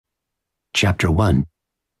Chapter 1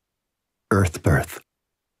 Earth Birth.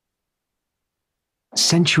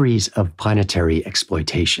 Centuries of planetary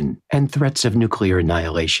exploitation and threats of nuclear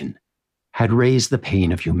annihilation had raised the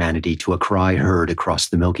pain of humanity to a cry heard across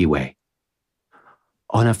the Milky Way.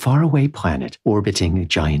 On a faraway planet orbiting a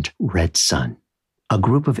giant red sun, a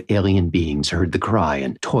group of alien beings heard the cry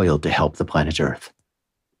and toiled to help the planet Earth.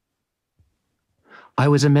 I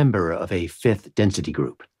was a member of a fifth density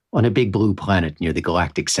group on a big blue planet near the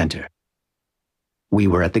galactic center. We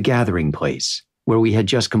were at the gathering place, where we had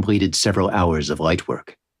just completed several hours of light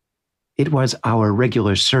work. It was our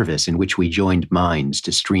regular service in which we joined minds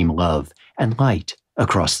to stream love and light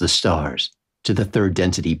across the stars to the third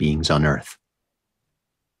density beings on Earth.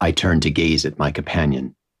 I turned to gaze at my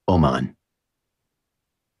companion, Oman.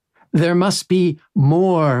 "There must be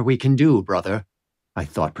more we can do, brother," I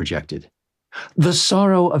thought projected. "The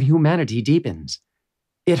sorrow of humanity deepens.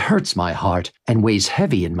 It hurts my heart and weighs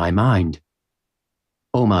heavy in my mind."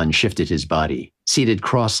 Oman shifted his body, seated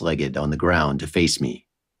cross-legged on the ground to face me.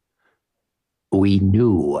 "We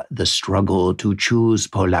knew the struggle to choose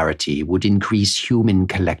polarity would increase human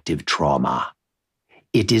collective trauma.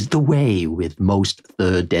 It is the way with most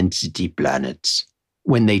third-density planets,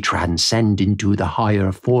 when they transcend into the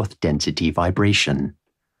higher fourth-density vibration.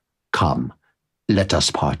 Come, let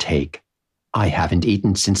us partake. I haven't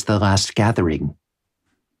eaten since the last gathering."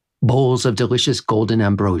 Bowls of delicious golden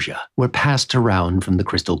ambrosia were passed around from the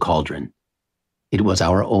crystal cauldron. It was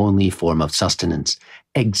our only form of sustenance,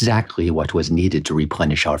 exactly what was needed to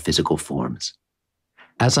replenish our physical forms.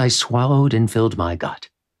 As I swallowed and filled my gut,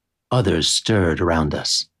 others stirred around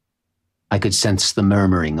us. I could sense the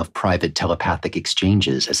murmuring of private telepathic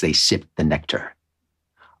exchanges as they sipped the nectar.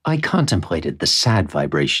 I contemplated the sad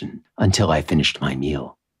vibration until I finished my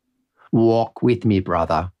meal. "Walk with me,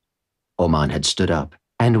 brother." Oman had stood up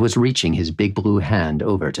and was reaching his big blue hand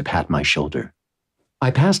over to pat my shoulder.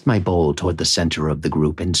 I passed my bowl toward the center of the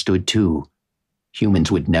group and stood too.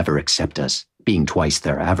 Humans would never accept us, being twice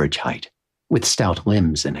their average height, with stout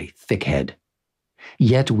limbs and a thick head.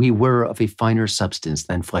 Yet we were of a finer substance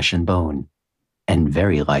than flesh and bone, and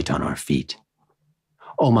very light on our feet.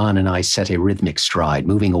 Oman and I set a rhythmic stride,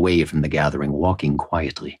 moving away from the gathering, walking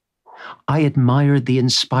quietly. I admired the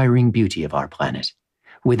inspiring beauty of our planet,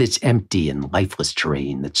 with its empty and lifeless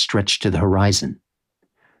terrain that stretched to the horizon.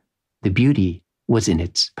 The beauty was in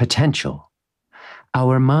its potential.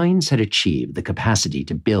 Our minds had achieved the capacity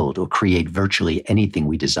to build or create virtually anything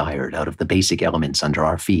we desired out of the basic elements under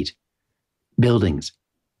our feet. Buildings,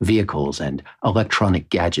 vehicles, and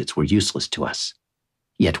electronic gadgets were useless to us.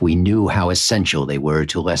 Yet we knew how essential they were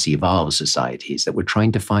to less evolved societies that were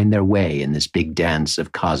trying to find their way in this big dance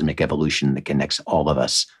of cosmic evolution that connects all of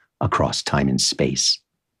us across time and space.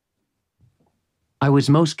 I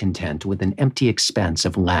was most content with an empty expanse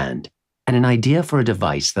of land and an idea for a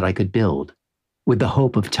device that I could build, with the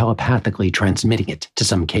hope of telepathically transmitting it to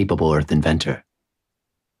some capable Earth inventor.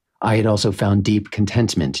 I had also found deep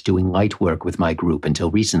contentment doing light work with my group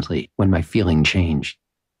until recently, when my feeling changed.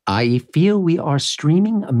 "I feel we are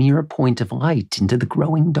streaming a mere point of light into the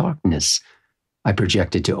growing darkness," I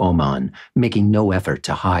projected to Oman, making no effort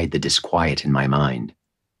to hide the disquiet in my mind.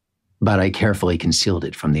 But I carefully concealed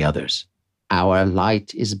it from the others. "Our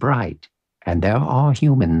light is bright, and there are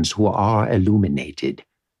humans who are illuminated.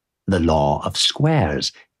 The law of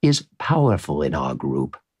squares is powerful in our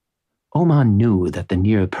group." Oman knew that the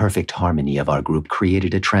near-perfect harmony of our group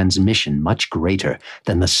created a transmission much greater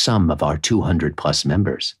than the sum of our 200-plus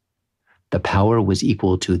members. The power was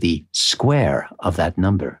equal to the square of that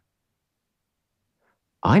number.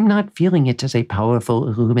 "I'm not feeling it as a powerful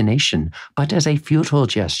illumination, but as a futile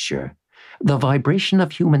gesture. The vibration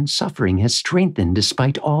of human suffering has strengthened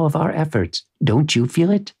despite all of our efforts. Don't you feel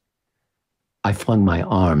it?" I flung my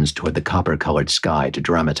arms toward the copper-colored sky to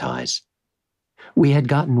dramatize. We had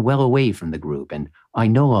gotten well away from the group, and I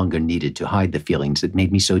no longer needed to hide the feelings that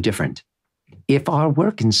made me so different. "If our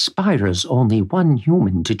work inspires only one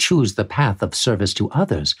human to choose the path of service to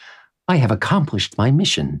others, I have accomplished my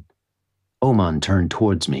mission." Oman turned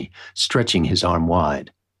towards me, stretching his arm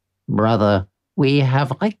wide. "Brother, we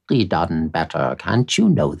have likely done better, can't you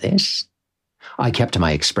know this?" I kept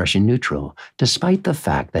my expression neutral, despite the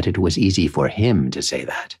fact that it was easy for him to say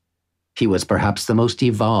that. He was perhaps the most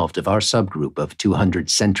evolved of our subgroup of 200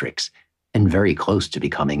 centrics, and very close to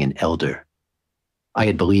becoming an elder. I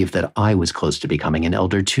had believed that I was close to becoming an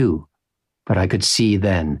elder too, but I could see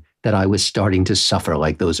then that I was starting to suffer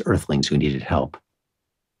like those earthlings who needed help.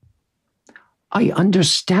 "I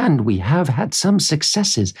understand we have had some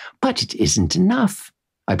successes, but it isn't enough,"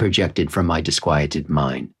 I projected from my disquieted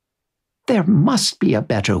mind. "There must be a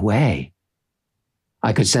better way."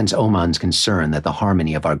 I could sense Oman's concern that the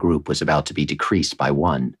harmony of our group was about to be decreased by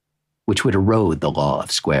one, which would erode the law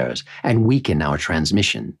of squares and weaken our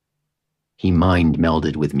transmission. He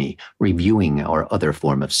mind-melded with me, reviewing our other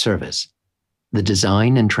form of service, the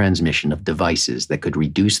design and transmission of devices that could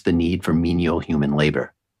reduce the need for menial human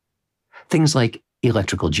labor. Things like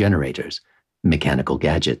electrical generators, mechanical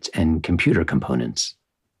gadgets, and computer components.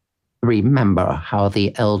 Remember how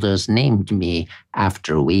the elders named me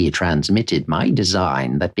after we transmitted my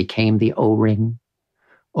design that became the O-ring?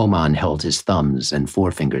 Oman held his thumbs and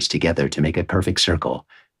forefingers together to make a perfect circle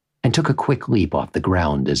and took a quick leap off the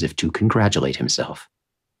ground as if to congratulate himself.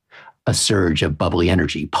 A surge of bubbly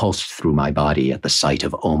energy pulsed through my body at the sight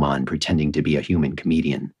of Oman pretending to be a human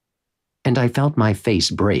comedian, and I felt my face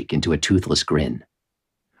break into a toothless grin.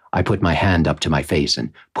 I put my hand up to my face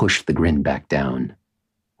and pushed the grin back down.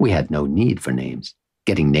 We had no need for names.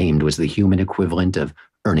 Getting named was the human equivalent of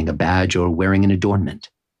earning a badge or wearing an adornment.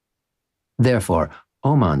 Therefore,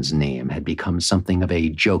 Oman's name had become something of a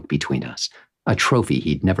joke between us, a trophy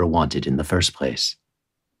he'd never wanted in the first place.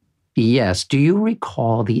 Yes, do you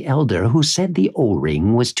recall the elder who said the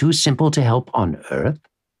O-ring was too simple to help on Earth?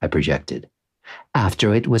 I projected.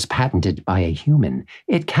 After it was patented by a human,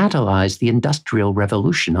 it catalyzed the Industrial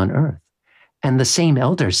Revolution on Earth. And the same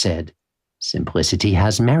elder said, simplicity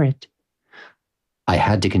has merit. I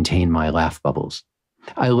had to contain my laugh bubbles.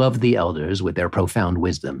 I loved the elders with their profound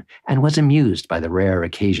wisdom and was amused by the rare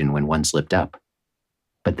occasion when one slipped up.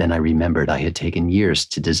 But then I remembered I had taken years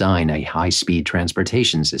to design a high-speed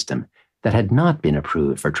transportation system that had not been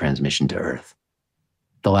approved for transmission to Earth.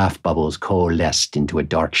 The laugh bubbles coalesced into a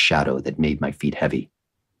dark shadow that made my feet heavy.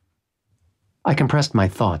 I compressed my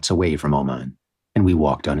thoughts away from Oman, and we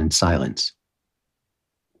walked on in silence.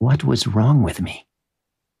 What was wrong with me?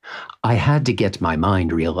 I had to get my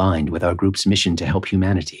mind realigned with our group's mission to help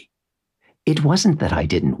humanity. It wasn't that I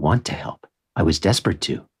didn't want to help. I was desperate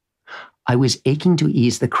to. I was aching to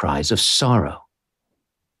ease the cries of sorrow.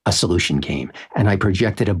 A solution came, and I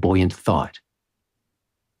projected a buoyant thought.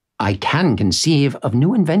 I can conceive of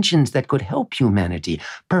new inventions that could help humanity.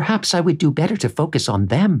 Perhaps I would do better to focus on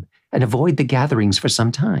them and avoid the gatherings for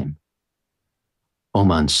some time.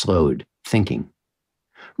 Oman slowed, thinking.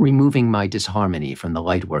 Removing my disharmony from the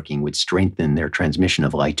light working would strengthen their transmission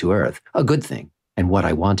of light to Earth, a good thing, and what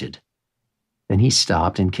I wanted. Then he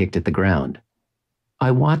stopped and kicked at the ground.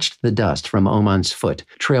 I watched the dust from Oman's foot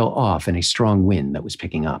trail off in a strong wind that was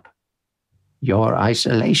picking up. Your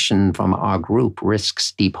isolation from our group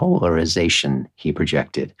risks depolarization, he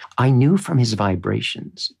projected. I knew from his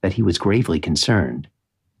vibrations that he was gravely concerned.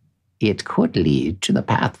 It could lead to the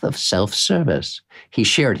path of self-service. He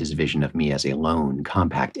shared his vision of me as a lone,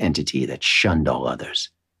 compact entity that shunned all others.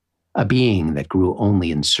 A being that grew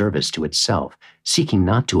only in service to itself, seeking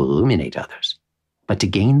not to illuminate others, but to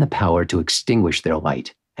gain the power to extinguish their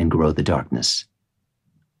light and grow the darkness.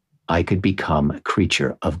 I could become a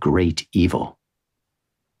creature of great evil.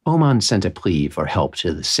 Oman sent a plea for help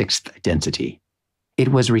to the sixth density. It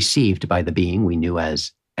was received by the being we knew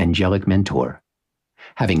as Angelic Mentor.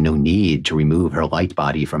 Having no need to remove her light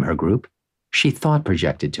body from her group, she thought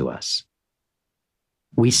projected to us.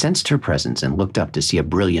 We sensed her presence and looked up to see a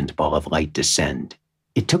brilliant ball of light descend.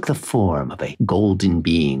 It took the form of a golden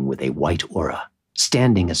being with a white aura,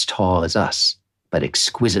 standing as tall as us, but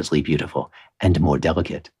exquisitely beautiful and more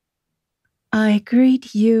delicate. I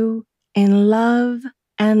greet you in love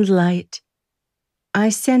and light. I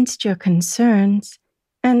sensed your concerns,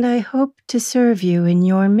 and I hope to serve you in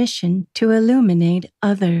your mission to illuminate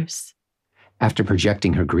others. After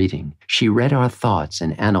projecting her greeting, she read our thoughts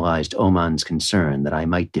and analyzed Oman's concern that I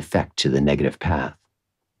might defect to the negative path.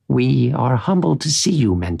 We are humbled to see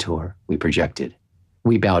you, Mentor, we projected.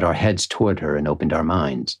 We bowed our heads toward her and opened our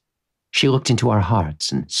minds. She looked into our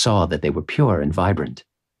hearts and saw that they were pure and vibrant.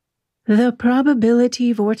 The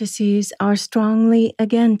probability vortices are strongly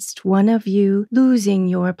against one of you losing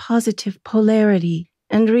your positive polarity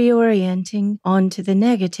and reorienting onto the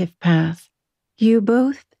negative path. You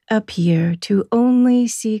both appear to only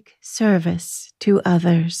seek service to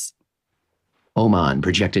others. Oman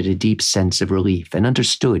projected a deep sense of relief and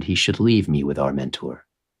understood he should leave me with our mentor.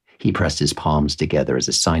 He pressed his palms together as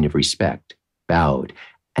a sign of respect, bowed,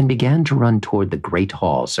 and began to run toward the great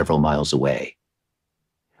hall several miles away.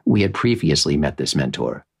 We had previously met this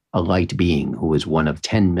mentor, a light being who was one of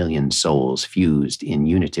 10 million souls fused in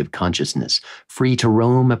unitive consciousness, free to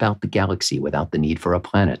roam about the galaxy without the need for a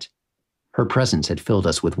planet. Her presence had filled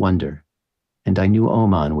us with wonder, and I knew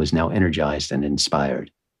Oman was now energized and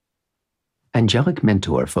inspired. Angelic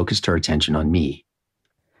Mentor focused her attention on me.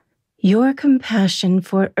 Your compassion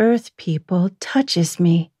for Earth people touches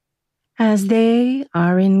me. as they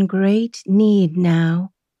are in great need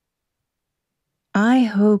now. I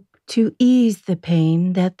hope to ease the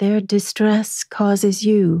pain that their distress causes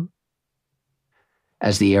you.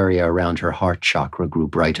 As the area around her heart chakra grew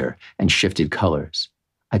brighter and shifted colors,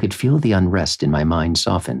 I could feel the unrest in my mind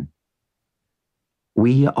soften.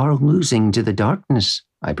 We are losing to the darkness,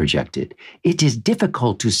 I projected. It is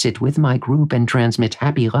difficult to sit with my group and transmit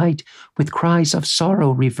happy light with cries of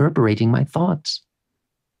sorrow reverberating my thoughts.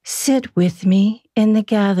 Sit with me in the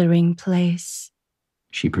gathering place,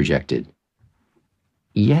 she projected.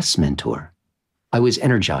 Yes, Mentor. I was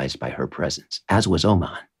energized by her presence, as was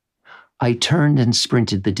Oman. I turned and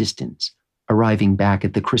sprinted the distance, arriving back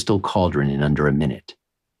at the crystal cauldron in under a minute.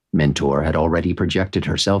 Mentor had already projected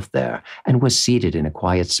herself there and was seated in a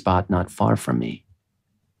quiet spot not far from me.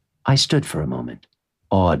 I stood for a moment,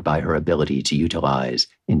 awed by her ability to utilize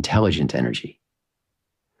intelligent energy.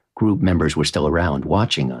 Group members were still around,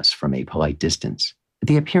 watching us from a polite distance.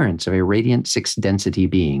 The appearance of a radiant sixth-density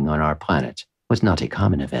being on our planet was not a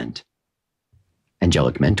common event.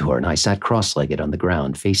 Angelic Mentor and I sat cross-legged on the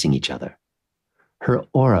ground facing each other. Her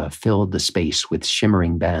aura filled the space with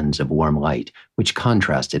shimmering bands of warm light, which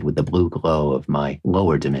contrasted with the blue glow of my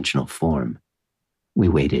lower dimensional form. We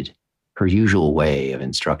waited, her usual way of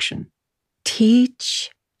instruction.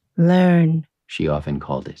 Teach, learn, she often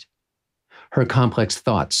called it. Her complex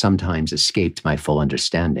thoughts sometimes escaped my full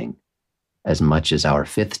understanding. As much as our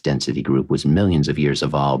fifth density group was millions of years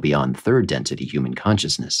evolved beyond third density human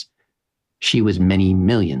consciousness, she was many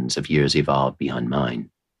millions of years evolved beyond mine.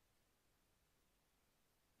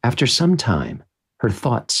 After some time, her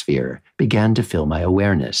thought sphere began to fill my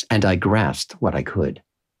awareness, and I grasped what I could.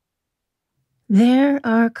 There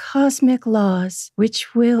are cosmic laws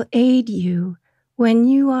which will aid you when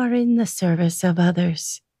you are in the service of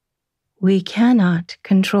others. We cannot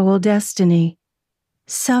control destiny.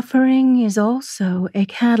 Suffering is also a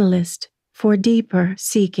catalyst for deeper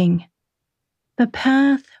seeking. The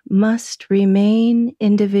path must remain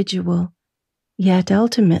individual, yet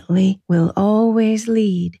ultimately will always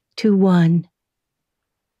lead to one.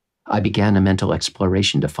 I began a mental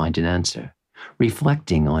exploration to find an answer,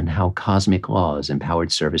 reflecting on how cosmic laws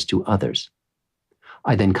empowered service to others.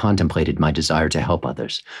 I then contemplated my desire to help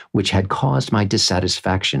others, which had caused my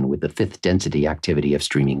dissatisfaction with the fifth density activity of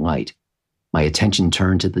streaming light. My attention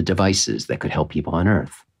turned to the devices that could help people on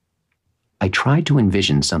Earth. I tried to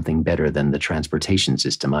envision something better than the transportation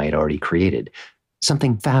system I had already created,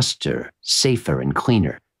 something faster, safer, and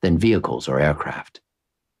cleaner than vehicles or aircraft.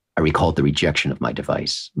 I recalled the rejection of my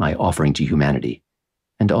device, my offering to humanity,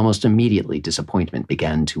 and almost immediately disappointment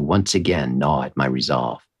began to once again gnaw at my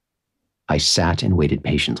resolve. I sat and waited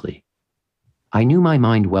patiently. I knew my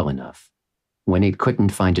mind well enough. When it couldn't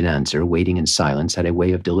find an answer, waiting in silence had a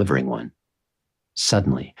way of delivering one.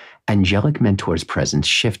 Suddenly, Angelic Mentor's presence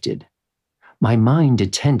shifted. My mind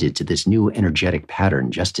attended to this new energetic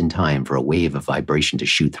pattern just in time for a wave of vibration to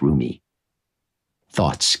shoot through me.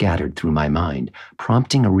 Thoughts scattered through my mind,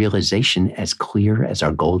 prompting a realization as clear as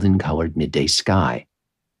our golden-colored midday sky.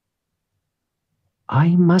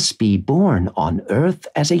 I must be born on Earth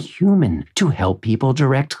as a human to help people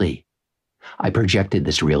directly. I projected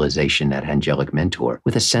this realization at Angelic Mentor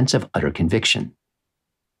with a sense of utter conviction.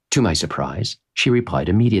 To my surprise, she replied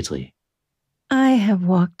immediately. I have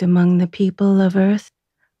walked among the people of Earth.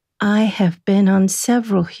 I have been on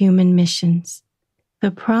several human missions.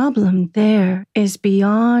 The problem there is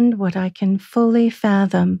beyond what I can fully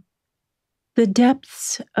fathom. The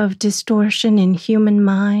depths of distortion in human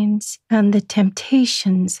minds and the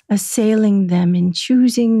temptations assailing them in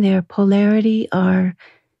choosing their polarity are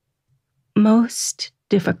most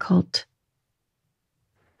difficult.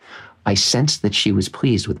 I sensed that she was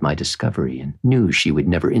pleased with my discovery and knew she would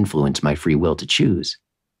never influence my free will to choose.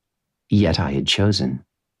 Yet I had chosen.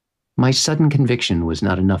 My sudden conviction was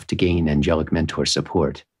not enough to gain Angelic Mentor's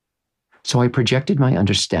support. So I projected my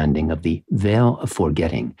understanding of the veil of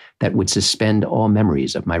forgetting that would suspend all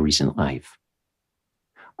memories of my recent life.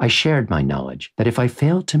 I shared my knowledge that if I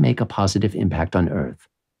failed to make a positive impact on Earth,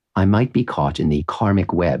 I might be caught in the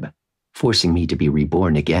karmic web, forcing me to be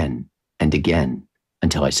reborn again and again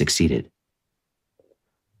until I succeeded.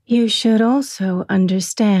 You should also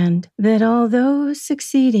understand that although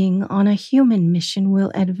succeeding on a human mission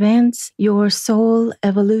will advance your soul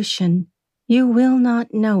evolution, you will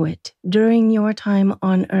not know it during your time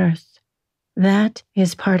on Earth. That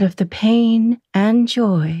is part of the pain and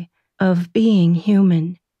joy of being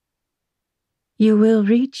human. You will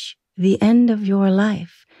reach the end of your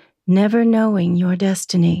life, never knowing your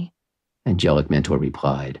destiny. Angelic Mentor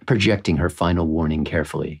replied, projecting her final warning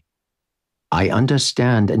carefully. I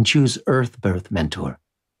understand and choose Earth birth, Mentor.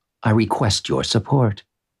 I request your support.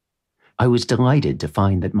 I was delighted to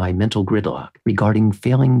find that my mental gridlock regarding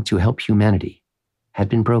failing to help humanity had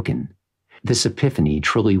been broken. This epiphany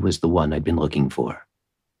truly was the one I'd been looking for.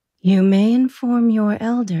 You may inform your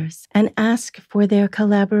elders and ask for their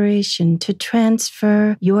collaboration to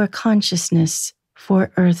transfer your consciousness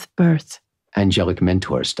for Earth birth. Angelic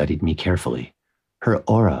Mentor studied me carefully, her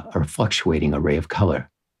aura a fluctuating array of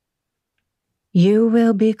color. You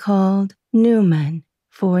will be called Newman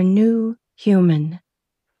for New Human.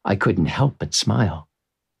 I couldn't help but smile.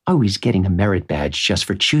 I was getting a merit badge just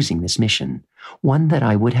for choosing this mission, one that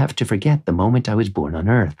I would have to forget the moment I was born on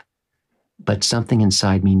Earth. But something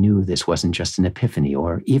inside me knew this wasn't just an epiphany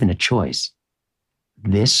or even a choice.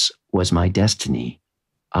 This was my destiny.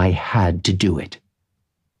 I had to do it.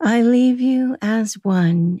 I leave you as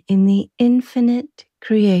one in the infinite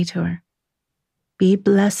Creator. Be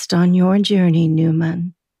blessed on your journey,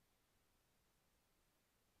 Newman.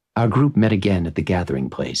 Our group met again at the gathering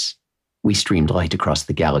place. We streamed light across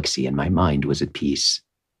the galaxy and my mind was at peace.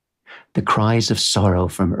 The cries of sorrow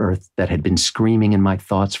from Earth that had been screaming in my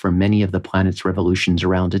thoughts for many of the planet's revolutions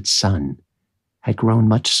around its sun had grown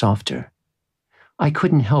much softer. I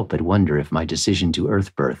couldn't help but wonder if my decision to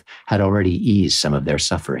Earth birth had already eased some of their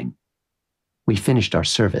suffering. We finished our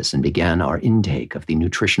service and began our intake of the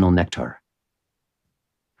nutritional nectar.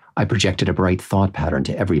 I projected a bright thought pattern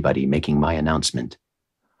to everybody, making my announcement.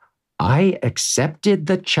 I accepted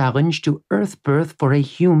the challenge to Earth birth for a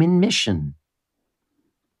human mission.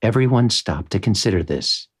 Everyone stopped to consider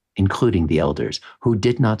this, including the elders, who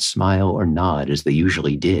did not smile or nod as they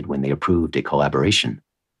usually did when they approved a collaboration.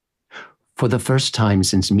 For the first time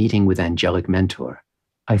since meeting with Angelic Mentor,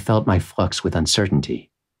 I felt my flux with uncertainty.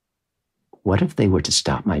 What if they were to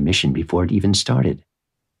stop my mission before it even started?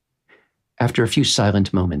 After a few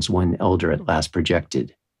silent moments, one elder at last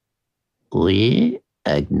projected, "We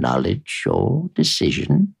acknowledge your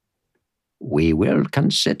decision. We will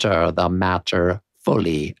consider the matter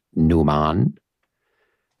fully, Newman."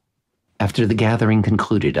 After the gathering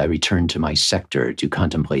concluded, I returned to my sector to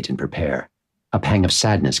contemplate and prepare. A pang of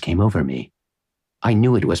sadness came over me. I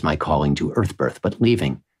knew it was my calling to Earth birth, but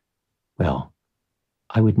leaving, well,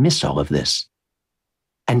 I would miss all of this.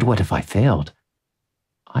 And what if I failed?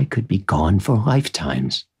 I could be gone for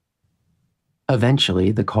lifetimes.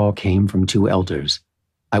 Eventually, the call came from two elders.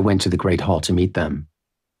 I went to the Great Hall to meet them.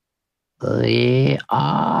 We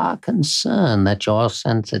are concerned that your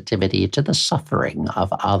sensitivity to the suffering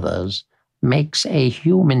of others makes a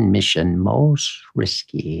human mission most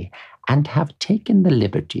risky and have taken the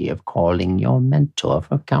liberty of calling your mentor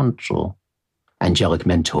for counsel. Angelic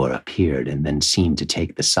Mentor appeared and then seemed to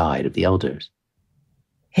take the side of the elders.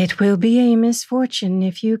 It will be a misfortune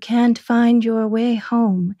if you can't find your way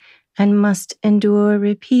home and must endure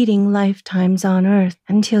repeating lifetimes on Earth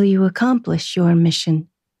until you accomplish your mission,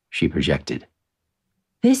 she projected.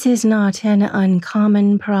 This is not an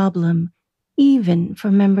uncommon problem, even for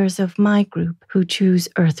members of my group who choose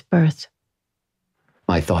Earth birth.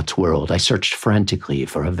 My thoughts whirled. I searched frantically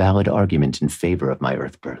for a valid argument in favor of my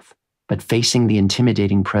Earth birth, but facing the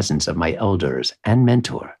intimidating presence of my elders and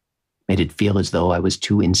mentor made it feel as though I was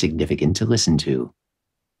too insignificant to listen to.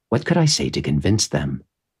 What could I say to convince them?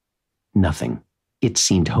 Nothing. It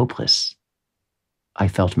seemed hopeless. I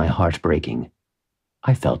felt my heart breaking.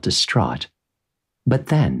 I felt distraught. But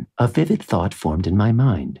then a vivid thought formed in my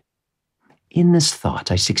mind. In this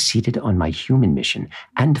thought, I succeeded on my human mission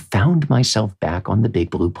and found myself back on the Big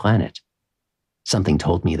Blue Planet. Something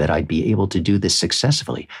told me that I'd be able to do this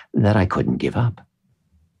successfully, that I couldn't give up.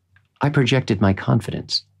 I projected my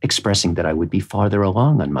confidence, expressing that I would be farther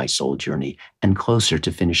along on my soul journey and closer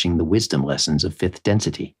to finishing the wisdom lessons of 5th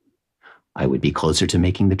density. I would be closer to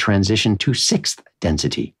making the transition to 6th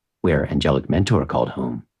density, where Angelic Mentor called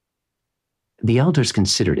home. The elders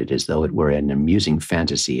considered it as though it were an amusing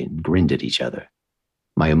fantasy and grinned at each other.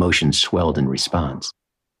 My emotions swelled in response.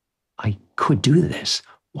 I could do this.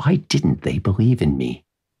 Why didn't they believe in me?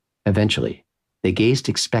 Eventually, they gazed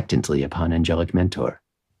expectantly upon Angelic Mentor.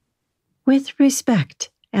 With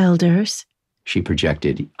respect, elders, she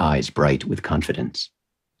projected, eyes bright with confidence.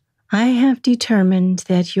 I have determined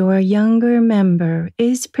that your younger member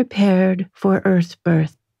is prepared for Earth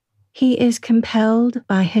birth. He is compelled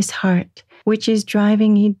by his heart, which is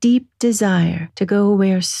driving a deep desire to go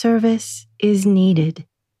where service is needed.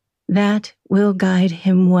 That will guide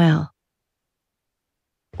him well.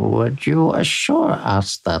 Would you assure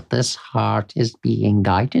us that this heart is being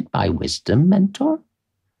guided by wisdom, Mentor?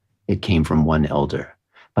 It came from one elder,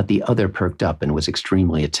 but the other perked up and was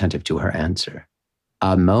extremely attentive to her answer.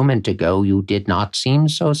 A moment ago, you did not seem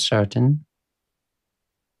so certain.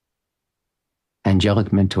 Angelic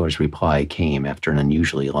Mentor's reply came after an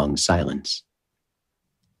unusually long silence.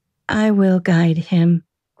 I will guide him,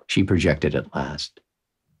 she projected at last.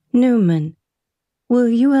 Newman, will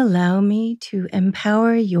you allow me to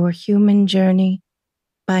empower your human journey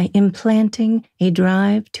by implanting a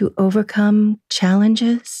drive to overcome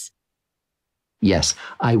challenges? Yes,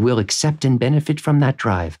 I will accept and benefit from that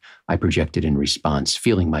drive, I projected in response,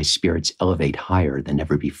 feeling my spirits elevate higher than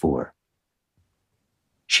ever before.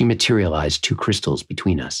 She materialized 2 crystals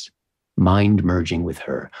between us. Mind merging with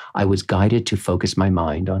her, I was guided to focus my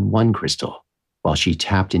mind on 1 crystal, while she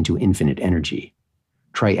tapped into infinite energy,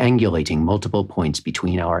 triangulating multiple points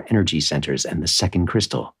between our energy centers and the 2nd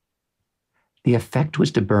crystal. The effect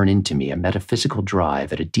was to burn into me a metaphysical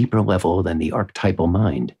drive at a deeper level than the archetypal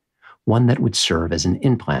mind, one that would serve as an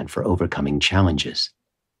implant for overcoming challenges.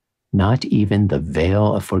 Not even the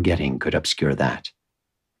veil of forgetting could obscure that.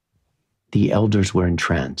 The elders were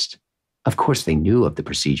entranced. Of course, they knew of the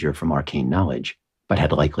procedure from arcane knowledge, but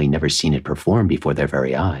had likely never seen it performed before their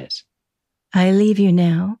very eyes. I leave you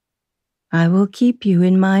now. I will keep you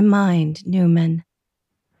in my mind, Newman.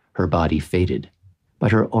 Her body faded,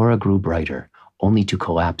 but her aura grew brighter, only to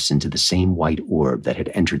collapse into the same white orb that had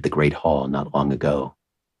entered the great hall not long ago.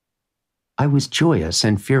 I was joyous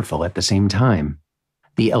and fearful at the same time.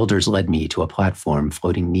 The elders led me to a platform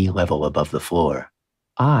floating knee-level above the floor.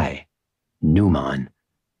 I, Newman,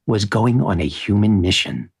 was going on a human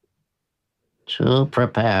mission. To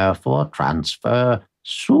prepare for transfer,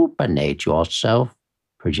 supinate yourself,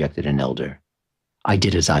 projected an elder. I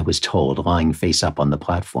did as I was told, lying face up on the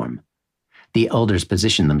platform. The elders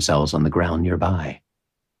positioned themselves on the ground nearby.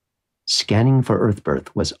 Scanning for Earth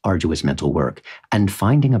birth was arduous mental work, and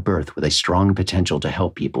finding a birth with a strong potential to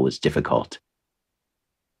help people was difficult.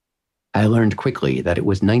 I learned quickly that it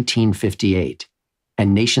was 1958,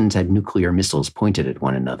 and nations had nuclear missiles pointed at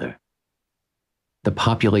one another. The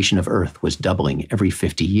population of Earth was doubling every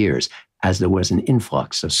 50 years, as there was an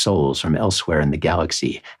influx of souls from elsewhere in the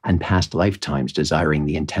galaxy and past lifetimes desiring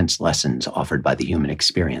the intense lessons offered by the human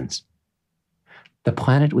experience. The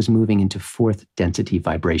planet was moving into 4th density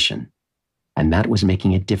vibration, and that was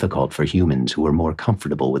making it difficult for humans who were more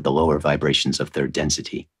comfortable with the lower vibrations of 3rd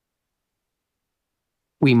density.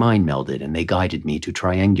 We mind melded, and they guided me to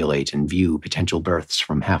triangulate and view potential births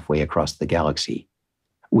from halfway across the galaxy.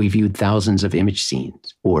 We viewed thousands of image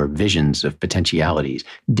scenes, or visions of potentialities,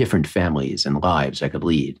 different families and lives I could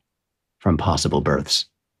lead, from possible births.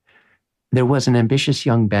 There was an ambitious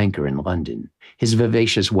young banker in London, his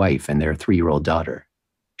vivacious wife and their 3-year-old daughter.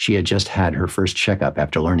 She had just had her first checkup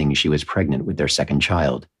after learning she was pregnant with their 2nd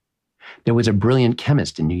child. There was a brilliant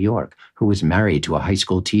chemist in New York who was married to a high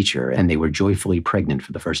school teacher, and they were joyfully pregnant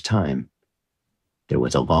for the first time. There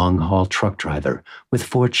was a long-haul truck driver with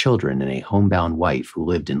 4 children and a homebound wife who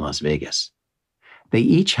lived in Las Vegas. They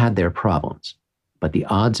each had their problems, but the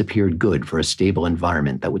odds appeared good for a stable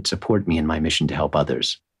environment that would support me in my mission to help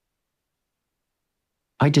others.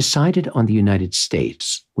 I decided on the United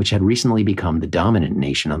States, which had recently become the dominant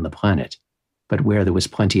nation on the planet, but where there was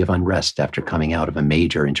plenty of unrest after coming out of a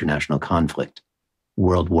major international conflict,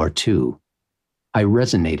 World War II. I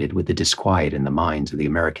resonated with the disquiet in the minds of the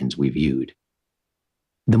Americans we viewed.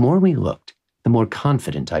 The more we looked, the more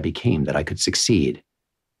confident I became that I could succeed.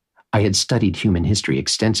 I had studied human history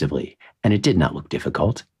extensively, and it did not look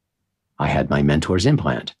difficult. I had my mentor's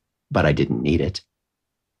implant, but I didn't need it.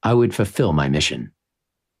 I would fulfill my mission.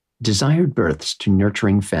 Desired births to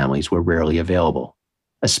nurturing families were rarely available,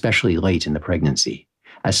 especially late in the pregnancy,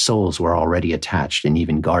 as souls were already attached and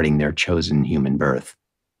even guarding their chosen human birth.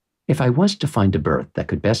 If I was to find a birth that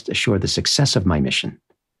could best assure the success of my mission,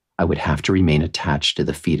 I would have to remain attached to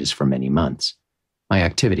the fetus for many months, my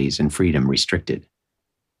activities and freedom restricted.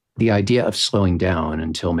 The idea of slowing down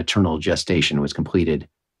until maternal gestation was completed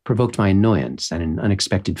provoked my annoyance and an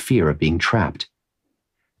unexpected fear of being trapped.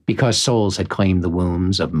 Because souls had claimed the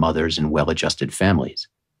wombs of mothers in well-adjusted families,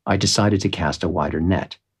 I decided to cast a wider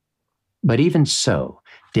net. But even so,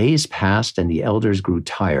 days passed and the elders grew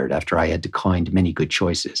tired after I had declined many good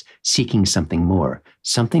choices, seeking something more,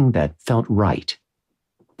 something that felt right.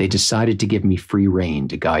 They decided to give me free rein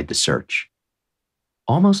to guide the search.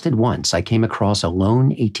 Almost at once, I came across a lone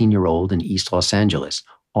 18-year-old in East Los Angeles,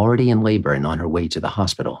 already in labor and on her way to the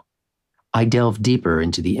hospital. I delved deeper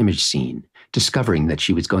into the image scene, discovering that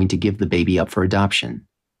she was going to give the baby up for adoption.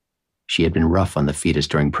 She had been rough on the fetus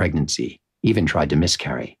during pregnancy, even tried to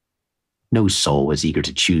miscarry. No soul was eager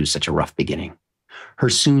to choose such a rough beginning. Her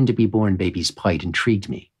soon-to-be-born baby's plight intrigued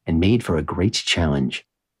me and made for a great challenge.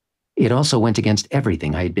 It also went against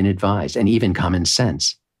everything I had been advised, and even common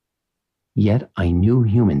sense. Yet I knew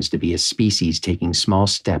humans to be a species taking small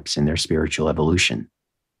steps in their spiritual evolution.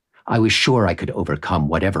 I was sure I could overcome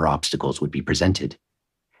whatever obstacles would be presented.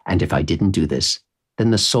 And if I didn't do this,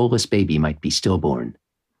 then the soulless baby might be stillborn,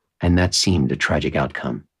 and that seemed a tragic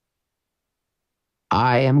outcome.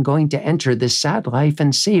 I am going to enter this sad life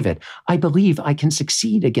and save it. I believe I can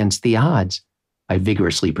succeed against the odds. I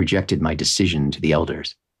vigorously projected my decision to the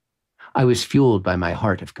elders. I was fueled by my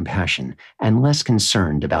heart of compassion and less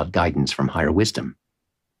concerned about guidance from higher wisdom.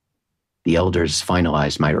 The elders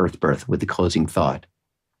finalized my earth birth with the closing thought.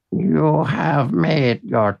 You have made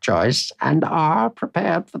your choice and are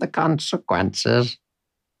prepared for the consequences.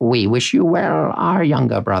 We wish you well, our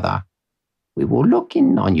younger brother. We will look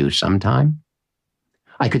in on you sometime.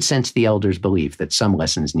 I could sense the elders' belief that some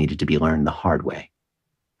lessons needed to be learned the hard way.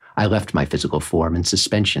 I left my physical form in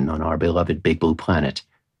suspension on our beloved Big Blue Planet.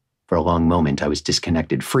 For a long moment, I was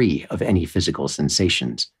disconnected, free of any physical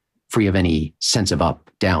sensations, free of any sense of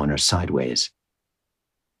up, down, or sideways.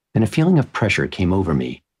 Then a feeling of pressure came over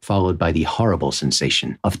me, followed by the horrible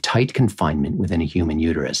sensation of tight confinement within a human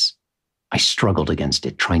uterus. I struggled against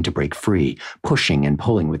it, trying to break free, pushing and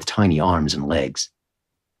pulling with tiny arms and legs.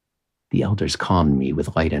 The elders calmed me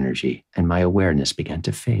with light energy, and my awareness began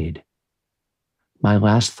to fade. My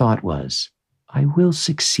last thought was, I will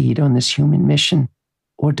succeed on this human mission,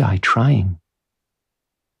 or die trying.